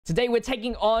Today we're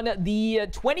taking on the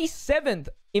 27th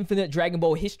Infinite Dragon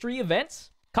Ball History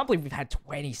events. Can't believe we've had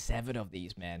 27 of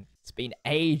these, man. It's been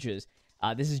ages.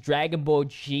 This is Dragon Ball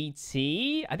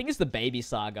GT. I think it's the baby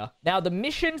saga. Now, the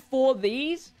mission for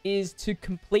these is to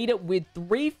complete it with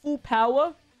 3 full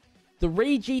power,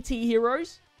 3 GT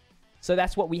heroes. So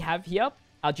that's what we have here.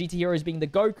 Our GT heroes being the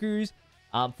Gokus.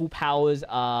 Full powers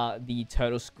are the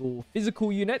Turtle School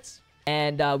physical units.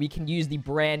 And we can use the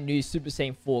brand new Super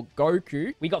Saiyan 4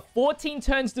 Goku. We got 14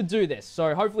 turns to do this.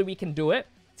 So hopefully we can do it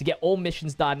to get all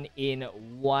missions done in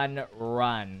one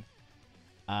run.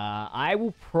 I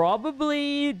will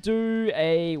probably do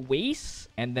a Whis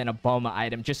and then a bomber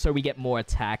item just so we get more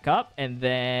attack up. And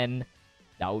then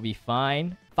that will be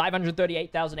fine.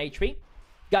 538,000 HP. If you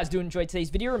guys do enjoy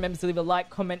today's video, remember to leave a like,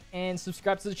 comment, and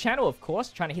subscribe to the channel, of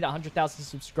course. Trying to hit 100,000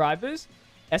 subscribers.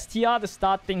 STR to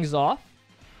start things off,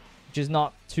 which is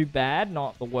not too bad,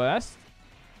 not the worst.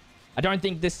 I don't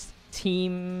think this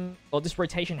team or this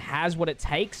rotation has what it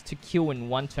takes to kill in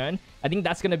one turn. I think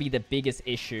that's going to be the biggest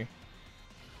issue.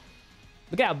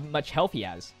 Look at how much health he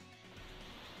has.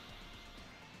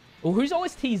 Well, who's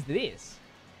always teased this?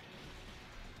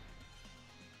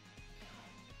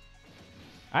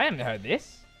 I haven't heard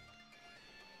this.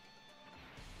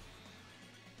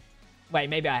 Wait,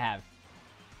 maybe I have.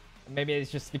 Maybe it's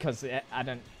just because I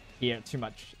don't hear it too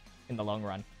much in the long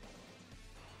run.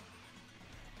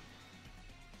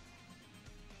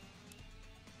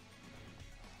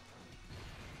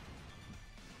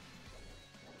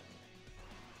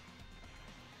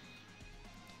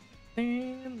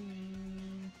 You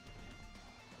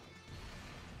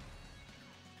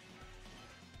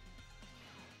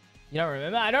don't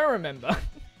remember? I don't remember.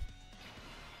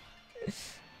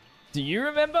 Do you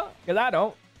remember? Because I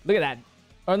don't. Look at that.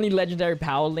 Only legendary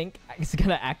power link is going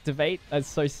to activate. That's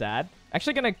so sad.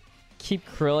 Actually going to keep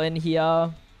Krillin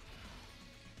here.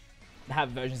 Have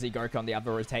version Z Goku on the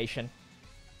other rotation.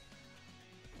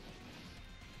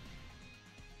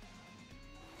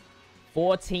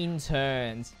 $14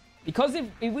 turns. Because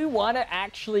if we want to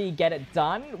actually get it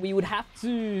done, we would have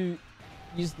to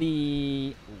use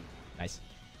the... Ooh, nice.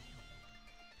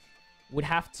 Would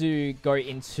have to go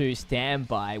into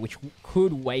standby, which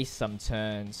could waste some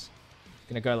turns.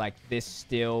 Gonna go like this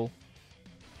still.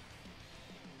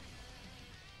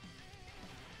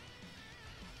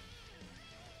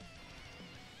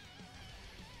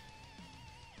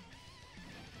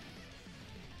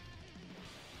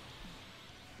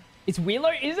 It's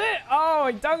Wheeler, is it? Oh,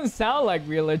 it doesn't sound like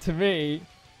Wheeler to me.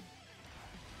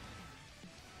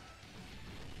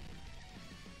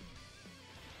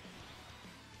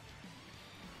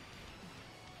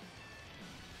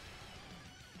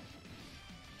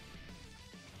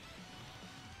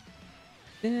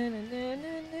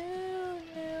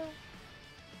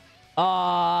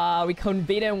 We couldn't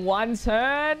beat him one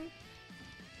turn.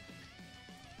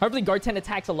 Hopefully Goten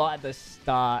attacks a lot at the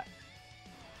start.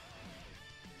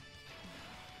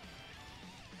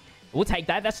 We'll take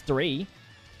that. That's 3.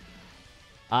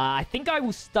 I think I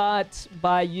will start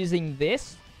by using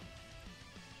this.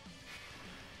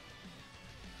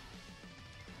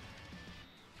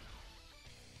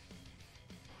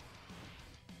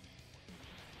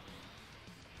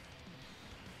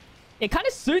 It kind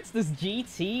of suits this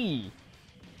GT,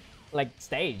 like,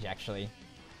 stage, actually.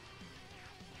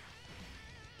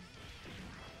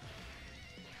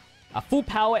 Full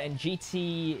power and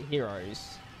GT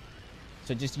heroes.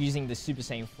 So just using the Super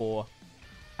Saiyan 4.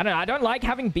 I don't know, I don't like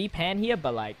having B-Pan here,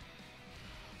 but like...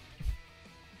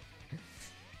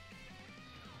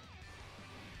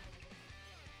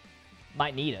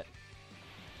 might need it.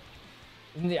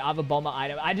 Even the other bomber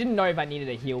item. I didn't know if I needed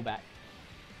a heal back.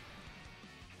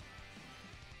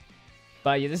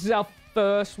 But yeah, this is our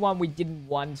first one we did in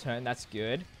one turn. That's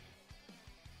good.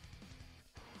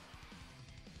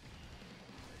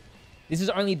 This is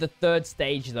only the 3rd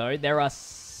stage, though. There are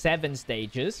 7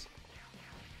 stages.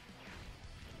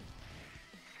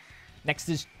 Next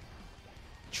is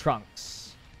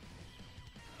Trunks.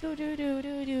 I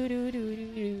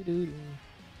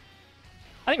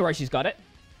think Roshi's got it.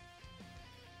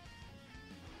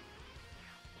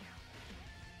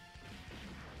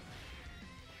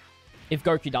 If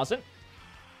Goku doesn't.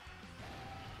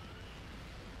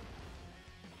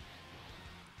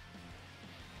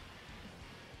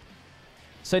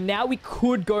 So now we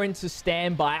could go into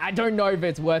standby. I don't know if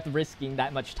it's worth risking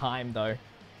that much time, though.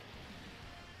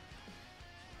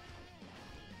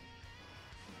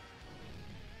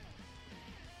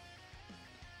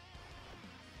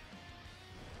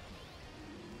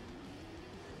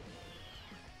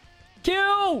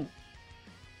 Kill!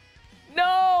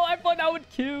 No, I thought that would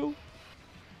kill.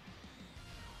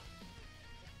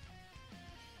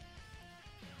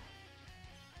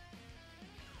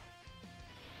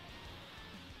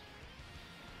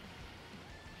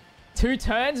 2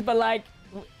 turns, but like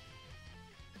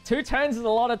 2 turns is a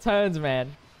lot of turns,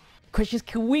 man. Question is,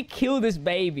 can we kill this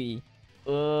baby?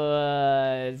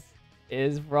 Is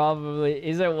probably,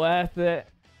 is it worth it?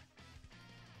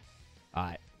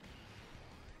 Alright.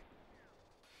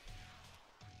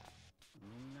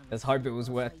 Let's hope it was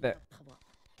worth it.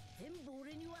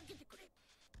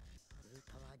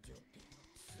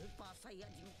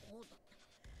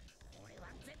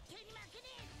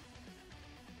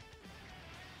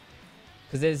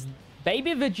 Because there's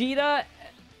Baby Vegeta,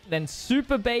 then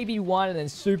Super Baby 1, and then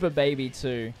Super Baby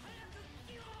 2.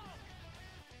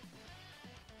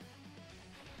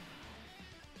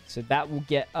 So that will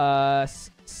get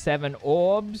us 7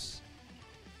 orbs.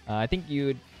 I think you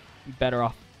would be better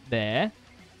off there.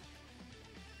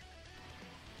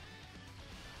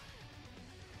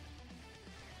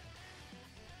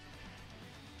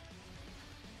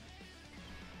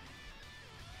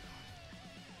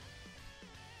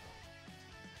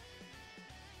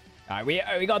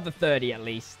 Alright, we got the 30 at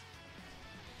least.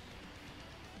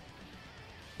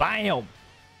 Bam!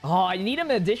 Oh, I need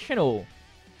an additional.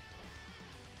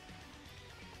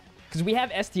 Because we have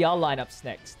SDR lineups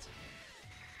next.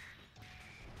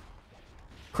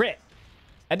 Crit.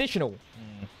 Additional.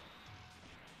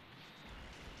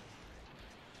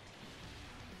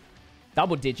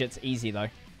 Double digits. Easy, though.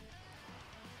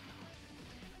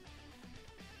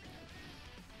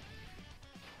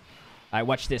 Alright,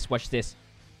 watch this. Watch this.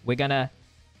 We're gonna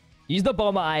use the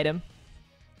bomber item.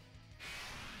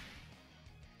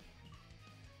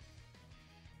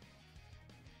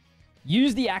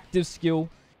 Use the active skill.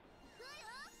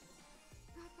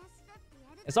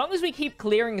 As long as we keep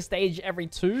clearing a stage every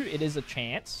 2, it is a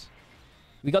chance.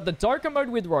 We got the Dokkan mode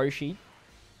with Roshi.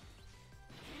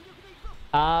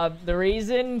 The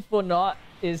reason for not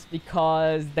is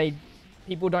because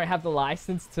people don't have the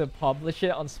license to publish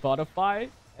it on Spotify,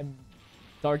 and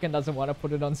Dokkan doesn't want to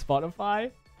put it on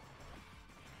Spotify.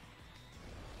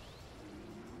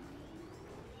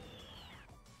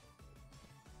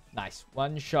 Nice.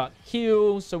 1-shot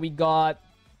kill. So we got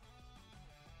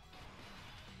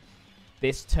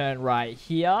this turn right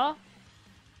here.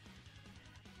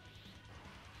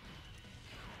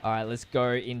 Alright, let's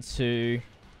go into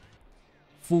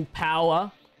full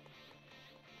power.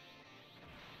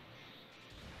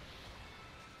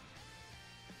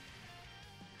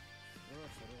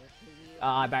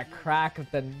 Ah, that crack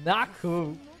of the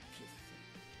knuckle.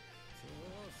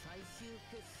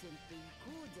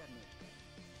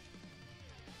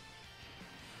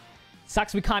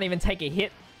 Sucks we can't even take a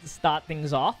hit to start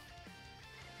things off.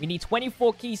 We need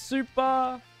 24 key super.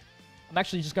 I'm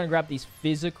actually just going to grab these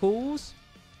physicals,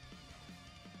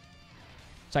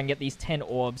 so I can get these 10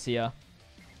 orbs here.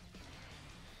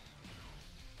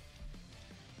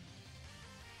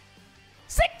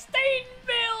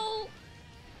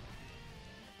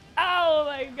 Oh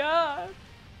my god.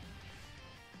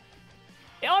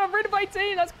 Oh, I'm rated by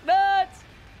team. That's nuts.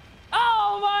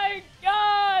 Oh my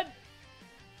god.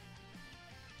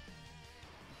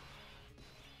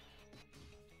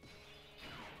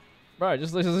 Bro,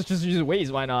 let's just use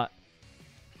Wheeze. Why not?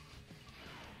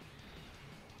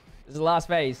 This is the last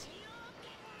phase.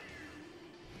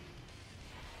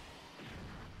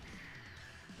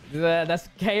 That's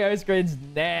KO screen's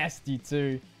nasty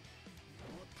too.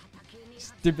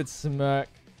 Stupid smirk.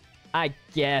 I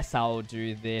guess I'll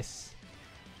do this.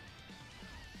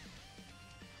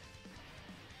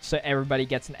 So everybody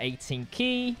gets an 18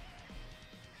 key.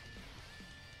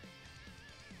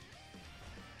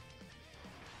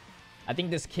 I think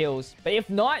this kills. But if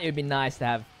not, it would be nice to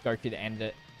have Goku to end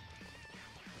it.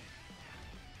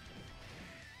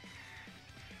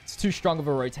 It's too strong of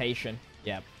a rotation.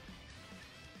 Yep.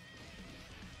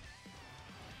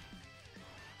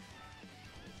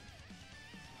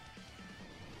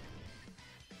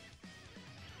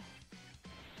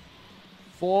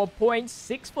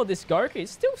 .6 for this Goku.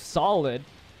 It's still solid.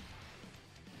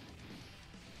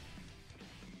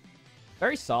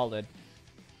 Very solid.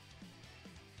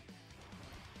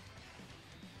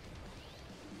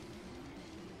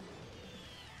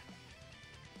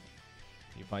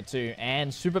 3.2.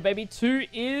 And Super Baby 2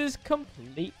 is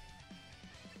complete.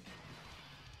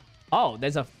 Oh,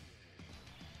 there's a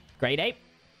Great Ape.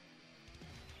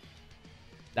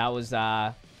 That was,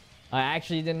 I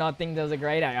actually did not think there was a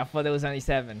Great Ape. I thought there was only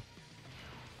 7.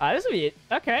 This will be it.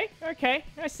 Okay, okay.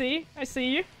 I see you. I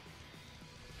see you.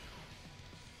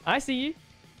 I see you.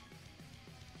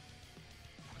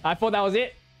 I thought that was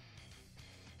it.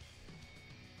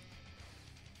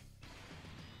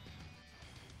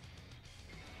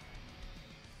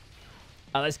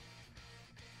 Let's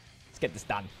get this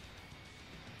done.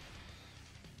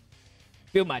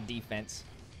 Build my defense.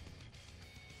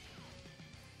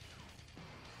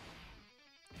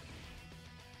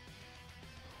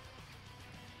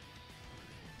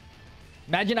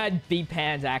 Imagine I had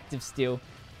B-Pans active still.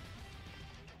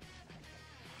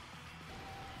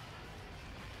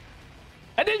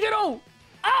 A digital!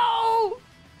 Oh!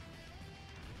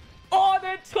 Oh,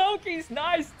 their Toki's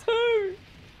nice too!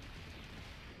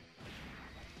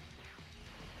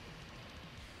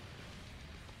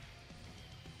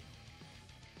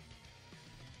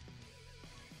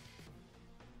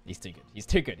 He's too good. He's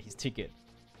too good. He's too good.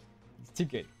 He's too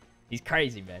good. He's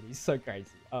crazy, man. He's so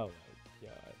crazy. Oh my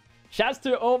god. Shouts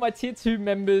to all my tier 2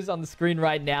 members on the screen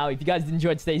right now. If you guys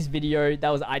enjoyed today's video, that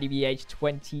was IDBH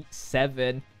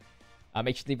 27.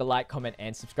 Make sure to leave a like, comment,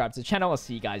 and subscribe to the channel. I'll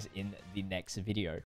see you guys in the next video.